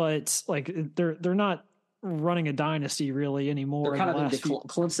 but like they're not running a dynasty really anymore. They're kind of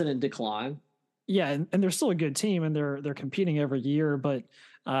Clemson in decline. Yeah, and they're still a good team, and they're competing every year, but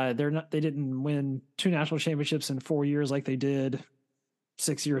they didn't win 2 national championships in 4 years like they did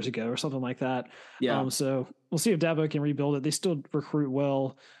 6 years ago or something like that. Yeah. So we'll see if Dabo can rebuild it. They still recruit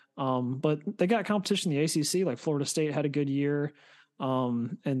well, but they got competition in the ACC. Like Florida State had a good year,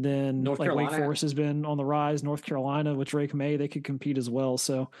 and then North Wake Carolina Forest has been on the rise. North Carolina with Drake May, they could compete as well.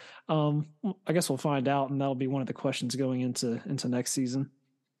 So I guess we'll find out, and that'll be one of the questions going into next season.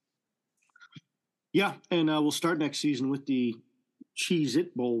 Yeah, and we'll start next season with the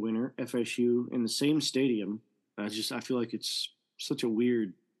Cheez-It Bowl winner, FSU, in the same stadium. I feel like it's such a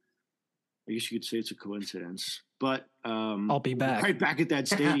weird, I guess you could say it's a coincidence. But I'll be back. Right back at that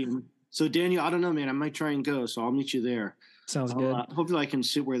stadium. So, Daniel, I don't know, man. I might try and go, so I'll meet you there. Sounds good. Hopefully I can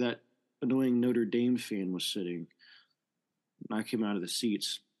sit where that annoying Notre Dame fan was sitting. Knock him out of the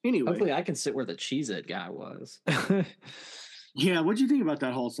seats. Anyway. Hopefully I can sit where the Cheez-It guy was. Yeah, what'd you think about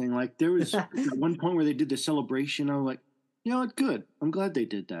that whole thing? Like, there was at one point where they did the celebration. I was like, it's good. I'm glad they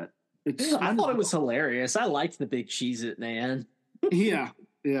did that. I thought it was hilarious. I liked the big Cheez-It, man. Yeah.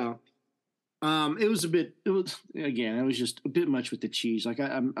 It was just a bit much with the cheese. Like,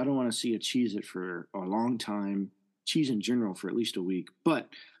 I don't want to see a Cheez-It for a long time. cheese in general for at least a week. But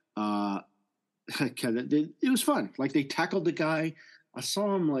it was fun. Like they tackled the guy. I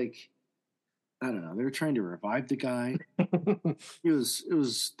saw him like, I don't know. They were trying to revive the guy. It was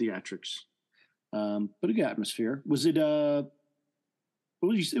theatrics, but a good atmosphere. Was it? It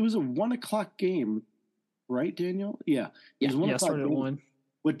was a 1:00 game, right, Daniel? Yeah, it was 1:00. Started at 1.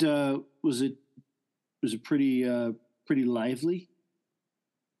 What was it? Was it pretty lively?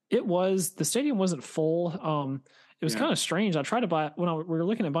 It was. The stadium wasn't full. It was kind of strange. I tried to buy we were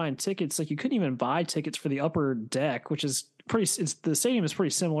looking at buying tickets. Like you couldn't even buy tickets for the upper deck, which is the stadium is pretty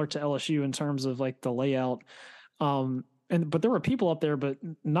similar to LSU in terms of like the layout. But there were people up there, but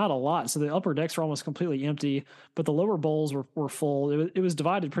not a lot. So the upper decks were almost completely empty, but the lower bowls were full. It was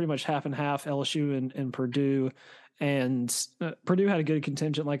divided pretty much half and half, LSU and Purdue. And Purdue had a good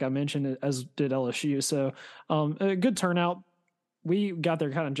contingent, like I mentioned, as did LSU. So a good turnout. We got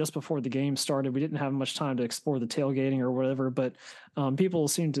there kind of just before the game started. We didn't have much time to explore the tailgating or whatever, but people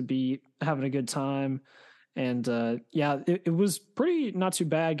seemed to be having a good time. And it was pretty not too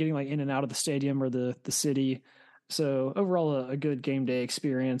bad getting like in and out of the stadium or the city. So overall, a good game day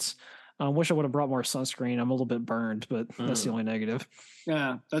experience. Wish I would have brought more sunscreen. I'm a little bit burned, but that's the only negative.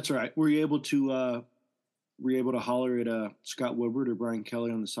 Yeah, that's right. Were you able to holler at Scott Woodward or Brian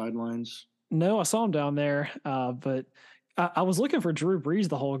Kelly on the sidelines? No, I saw him down there, but I was looking for Drew Brees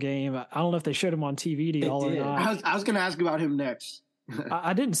the whole game. I don't know if they showed him on TV to y'all or not. I was going to ask about him next.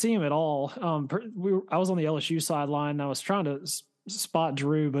 I didn't see him at all. I was on the LSU sideline. And I was trying to spot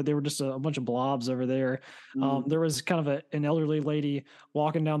Drew, but there were just a bunch of blobs over there. There was kind of an elderly lady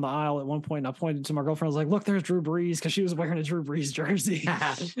walking down the aisle at one point, and I pointed to my girlfriend. I was like, "Look, there's Drew Brees," because she was wearing a Drew Brees jersey.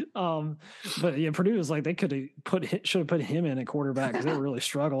 But yeah, Purdue was like they should have put him in at quarterback because they were really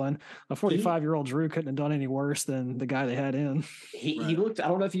struggling. A 45-year-old Drew couldn't have done any worse than the guy they had in. He looked. I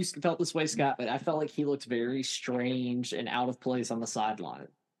don't know if you felt this way, Scott, but I felt like he looked very strange and out of place on the sideline.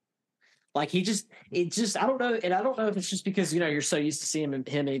 Like I don't know. And I don't know if it's just because, you're so used to seeing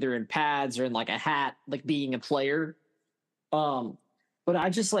him either in pads or in like a hat, like being a player. But I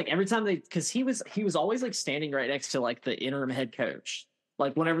just like every time cause he was always like standing right next to like the interim head coach,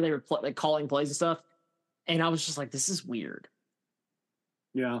 like whenever they were like calling plays and stuff. And I was just like, this is weird.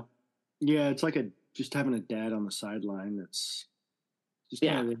 Yeah. Yeah. It's like just having a dad on the sideline. That's just,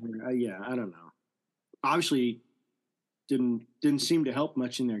 I don't know. Obviously, didn't seem to help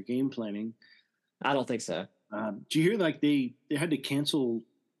much in their game planning. I don't think so. Do you hear like they had to cancel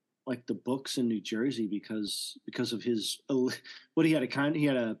like the books in New Jersey because of his he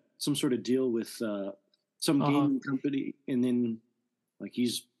had some sort of deal with some gaming company, and then like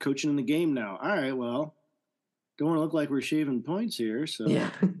he's coaching in the game now. All right, well, don't want to look like we're shaving points here, so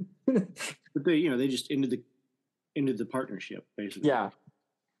yeah. But they just ended the partnership basically. Yeah,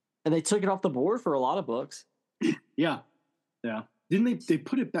 and they took it off the board for a lot of books. Yeah. Yeah. Didn't they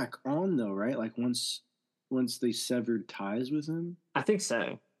put it back on though, right? Like once they severed ties with him? I think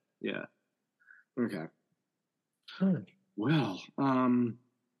so. Yeah. Okay. Well,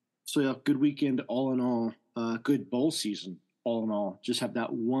 so yeah, good weekend all in all. Good bowl season all in all. Just have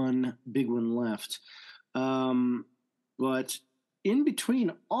that one big one left. But in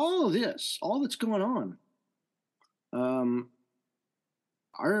between all of this, all that's going on,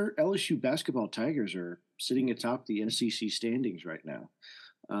 our LSU basketball Tigers are sitting atop the SEC standings right now,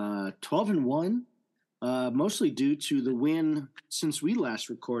 12-1, mostly due to the win since we last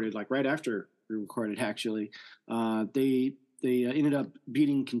recorded, like right after we recorded. Actually, they ended up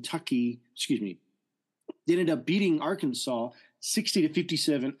beating They ended up beating Arkansas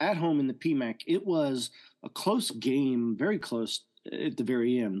 60-57 at home in the PMAC. It was a close game, very close at the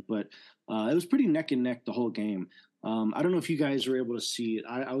very end, but it was pretty neck and neck the whole game. I don't know if you guys were able to see it.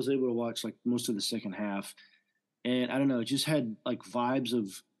 I was able to watch like most of the second half, and I don't know, it just had like vibes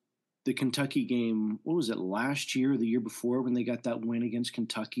of the Kentucky game. What was it, last year or the year before when they got that win against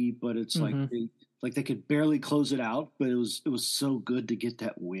Kentucky? But it's like they could barely close it out, but it was so good to get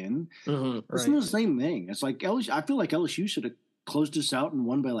that win. It's the same thing. It's like LSU. I feel like LSU should have closed us out and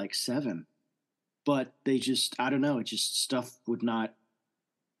won by like 7, but they just, I don't know, it just stuff would not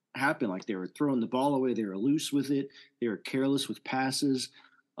happen. Like they were throwing the ball away, they were loose with it, they were careless with passes,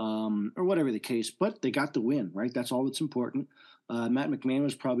 or whatever the case. But they got the win, right? That's all that's important. Matt McMahon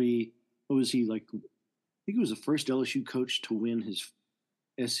was probably, what was he like? I think he was the first LSU coach to win his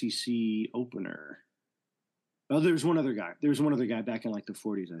SEC opener. Oh, there was one other guy. There was one other guy back in like the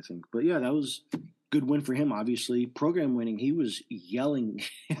 40s, I think. But yeah, that was a good win for him. Obviously, program winning. He was yelling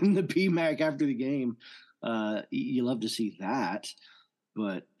in the PMAC after the game. You love to see that.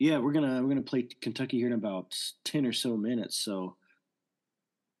 But yeah, we're gonna play Kentucky here in about 10 or so minutes. So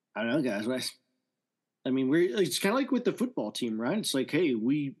I don't know, guys. I mean, it's kind of like with the football team, right? It's like, hey,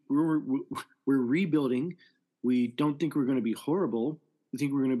 we're rebuilding. We don't think we're going to be horrible. We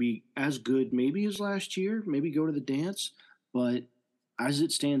think we're going to be as good maybe as last year, maybe go to the dance. But as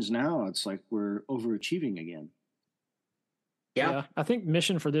it stands now, it's like we're overachieving again. Yeah. I think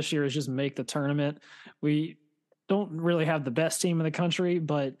mission for this year is just make the tournament. We don't really have the best team in the country,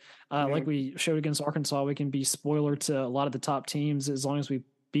 but like we showed against Arkansas, we can be spoiler to a lot of the top teams as long as we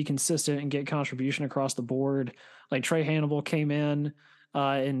be consistent and get contribution across the board. Like Trey Hannibal came in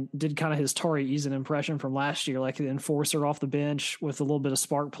and did kind of his Tari Eason impression from last year, like the enforcer off the bench with a little bit of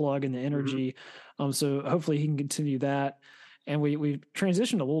spark plug and the energy. So hopefully he can continue that. And we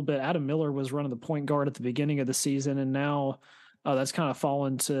transitioned a little bit. Adam Miller was running the point guard at the beginning of the season, and now that's kind of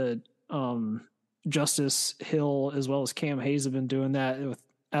fallen to Justice Hill as well as Cam Hayes have been doing that with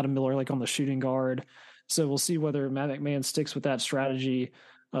Adam Miller like on the shooting guard. So we'll see whether Matt McMahon sticks with that strategy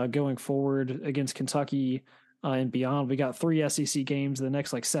going forward against Kentucky and beyond. We got 3 SEC games in the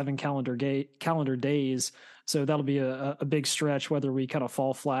next like 7 calendar days. So that'll be a big stretch, whether we kind of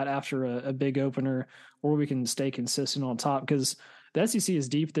fall flat after a big opener or we can stay consistent on top, because the SEC is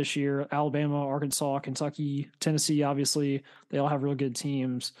deep this year. Alabama, Arkansas, Kentucky, Tennessee, obviously, they all have real good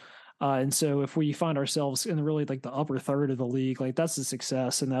teams. And so if we find ourselves in really like the upper third of the league, like that's a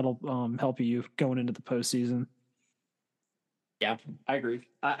success, and that'll help you going into the postseason. Yeah, I agree.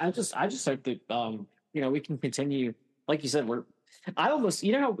 I just hope that we can continue. Like you said, I almost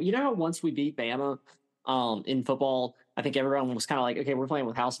how once we beat Bama in football, I think everyone was kind of like, okay, we're playing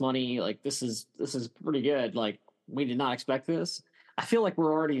with house money. Like this is pretty good. Like we did not expect this. I feel like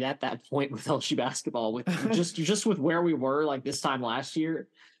we're already at that point with LSU basketball with just with where we were like this time last year.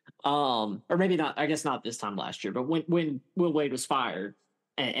 Or maybe not, I guess not this time last year, but when Will Wade was fired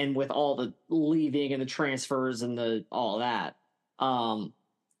and with all the leaving and the transfers and all that.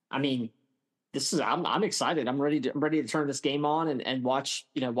 I mean, I'm excited. I'm ready to turn this game on and watch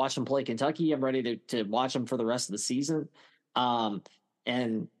them play Kentucky. I'm ready to watch them for the rest of the season.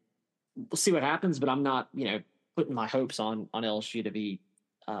 And we'll see what happens, but I'm not, putting my hopes on LSU to be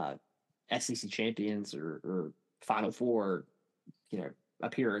SEC champions or Final Four,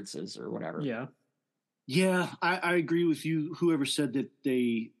 appearances or whatever. Yeah, I agree with you. Whoever said that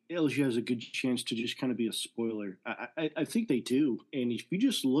LSU has a good chance to just kind of be a spoiler. I think they do. And if you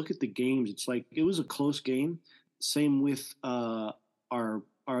just look at the games, it's like it was a close game. Same with our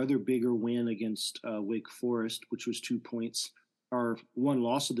other bigger win against Wake Forest, which was 2 points. Our one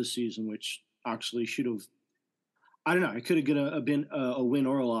loss of the season, which actually should have, I don't know, it could have been a win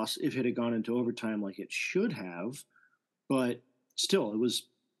or a loss if it had gone into overtime like it should have. But still, it was,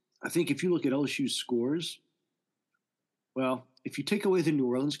 I think if you look at LSU's scores, well, if you take away the New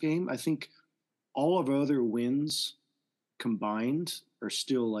Orleans game, I think all of our other wins combined are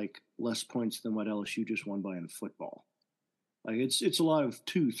still like less points than what LSU just won by in football. Like it's a lot of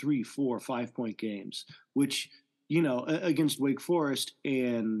 2, 3, 4, 5 point games, which, against Wake Forest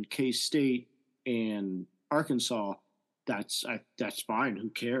and K-State and Arkansas, that's fine. Who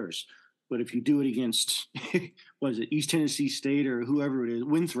cares? But if you do it against, what is it, East Tennessee State or whoever it is,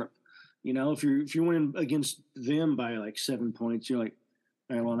 Winthrop, if you're winning against them by like 7 points, you're like,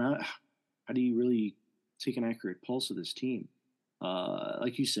 all right, well, now how do you really take an accurate pulse of this team?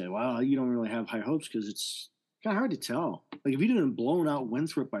 Like you said, wow, you don't really have high hopes because it's kind of hard to tell. Like if you didn't blown out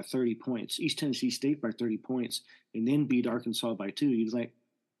Winthrop by 30 points, East Tennessee State by 30 points, and then beat Arkansas by 2, you'd like,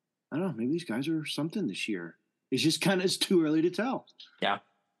 I don't know, maybe these guys are something this year. It's too early to tell. Yeah.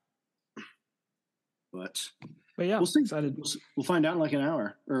 But yeah, we'll see. Excited. We'll find out in like an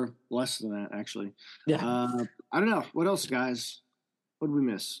hour or less than that, actually. Yeah. I don't know. What else, guys? What did we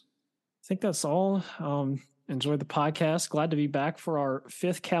miss? I think that's all. Enjoyed the podcast. Glad to be back for our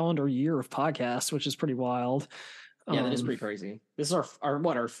 5th calendar year of podcasts, which is pretty wild. Yeah, that is pretty crazy. This is our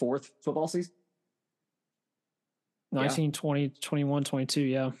 4th football season? 19, 20, 21, 22,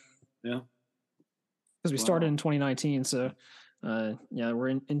 yeah. Yeah. Because we started in 2019, so we're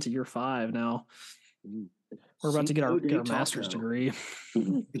into year 5 now. We're about to get our master's degree.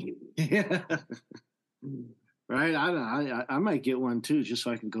 Yeah. Right. I might get one too, just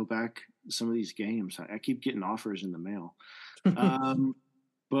so I can go back to some of these games. I keep getting offers in the mail.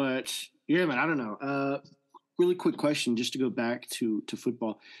 But yeah, man, I don't know. Really quick question, just to go back to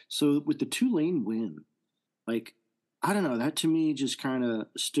football. So with the Tulane win, like, I don't know, that to me just kind of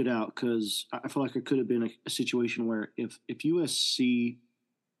stood out because I feel like it could have been a situation where if USC,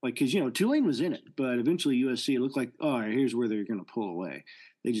 like, because, Tulane was in it, but eventually USC, it looked like, all right, here's where they're going to pull away.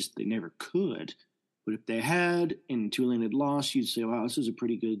 They never could. But if they had and Tulane had lost, you'd say, wow, this is a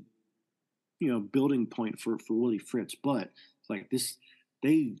pretty good, building point for Willie Fritz. But it's like this,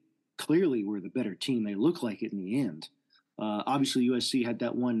 they clearly were the better team. They looked like it in the end. Obviously, USC had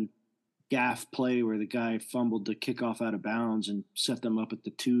that one gaff play where the guy fumbled the kickoff out of bounds and set them up at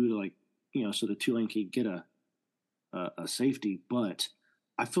the 2 to, like, so the Tulane could get a safety. But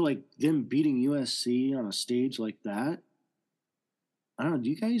I feel like them beating USC on a stage like that, I don't know, do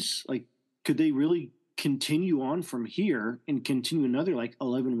you guys, like, could they really continue on from here and continue another, like,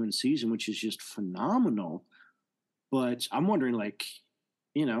 11-win season, which is just phenomenal? But I'm wondering, like,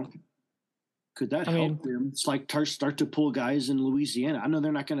 could that help them? It's like start to pull guys in Louisiana. I know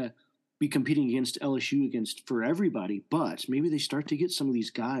they're not going to be competing against LSU for everybody, but maybe they start to get some of these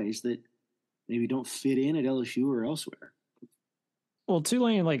guys that maybe don't fit in at LSU or elsewhere. Well,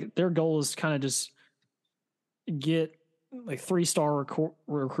 Tulane, like, their goal is kind of just get like 3-star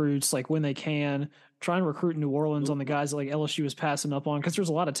recruits, like, when they can, try and recruit in New Orleans on the guys that, like, LSU is passing up on, because there's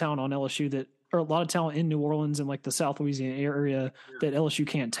a lot of talent on LSU or a lot of talent in New Orleans and, like, the South Louisiana area that LSU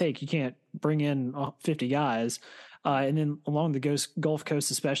can't take. You can't bring in 50 guys. And then along the Gulf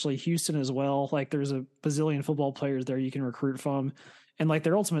Coast, especially Houston as well, like, there's a bazillion football players there you can recruit from. And, like,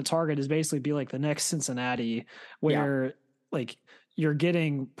 their ultimate target is basically be like the next Cincinnati, where like you're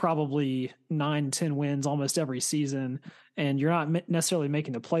getting probably 9-10 wins almost every season, and you're not necessarily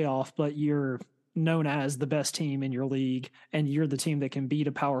making the playoff, but you're known as the best team in your league, and you're the team that can beat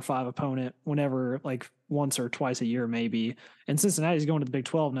a Power 5 opponent whenever, like, once or twice a year maybe. And Cincinnati's going to the Big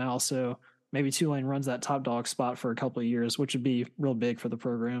 12 now, so maybe Tulane runs that top dog spot for a couple of years, which would be real big for the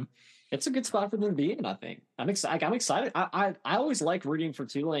program. It's a good spot for them to be in, I think. I'm excited. I always like rooting for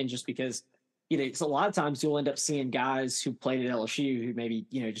Tulane just because, it's a lot of times you'll end up seeing guys who played at LSU who maybe,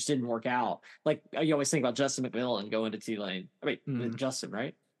 just didn't work out. Like, you always think about Justin McMillan going to Tulane. I mean, Justin,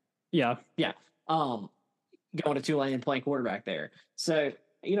 right? Yeah. Yeah. Going to Tulane and playing quarterback there. So,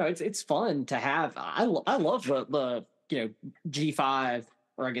 it's fun to have. I love the G5,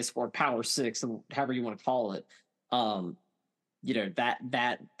 or I guess, or Power 6, however you want to call it.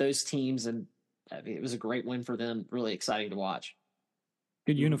 That those teams, and it was a great win for them. Really exciting to watch.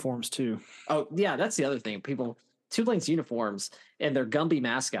 Good uniforms too. Oh yeah, that's the other thing. Tulane's uniforms and their Gumby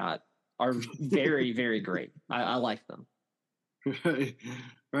mascot are very, very great. I like them.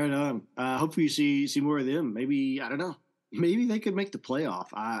 Right on. Hopefully you see more of them. Maybe, I don't know. Maybe they could make the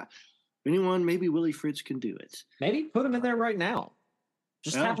playoff. Maybe Willie Fritz can do it. Maybe put them in there right now.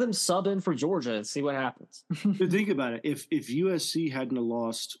 Just have them sub in for Georgia and see what happens. Think about it. If USC hadn't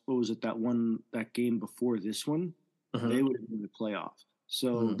lost, what was it, that game before this one, they would have been in the playoff.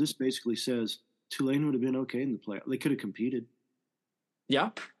 So this basically says Tulane would have been okay in the playoff. They could have competed. Yeah.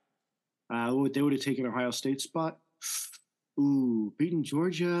 They would have taken Ohio State's spot. Ooh, beating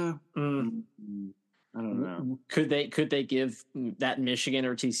Georgia. I don't know. Could they give that Michigan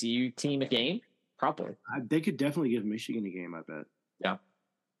or TCU team a game? Probably. They could definitely give Michigan a game, I bet. Yeah.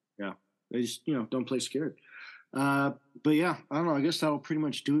 They just, don't play scared. But yeah, I don't know. I guess that'll pretty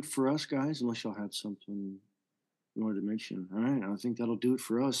much do it for us, guys, unless y'all had something you wanted to mention. All right, I think that'll do it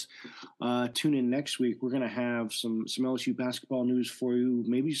for us. Tune in next week. We're going to have some LSU basketball news for you,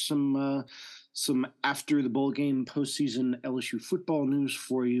 maybe some after the bowl game postseason LSU football news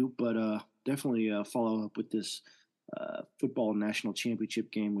for you, but definitely follow up with this football national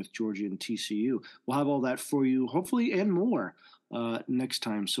championship game with Georgia and TCU. We'll have all that for you, hopefully, and more next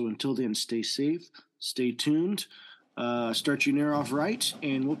time. So until then, stay safe, stay tuned, start your year off right,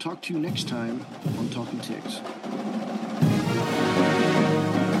 and we'll talk to you next time on Talking Tigs.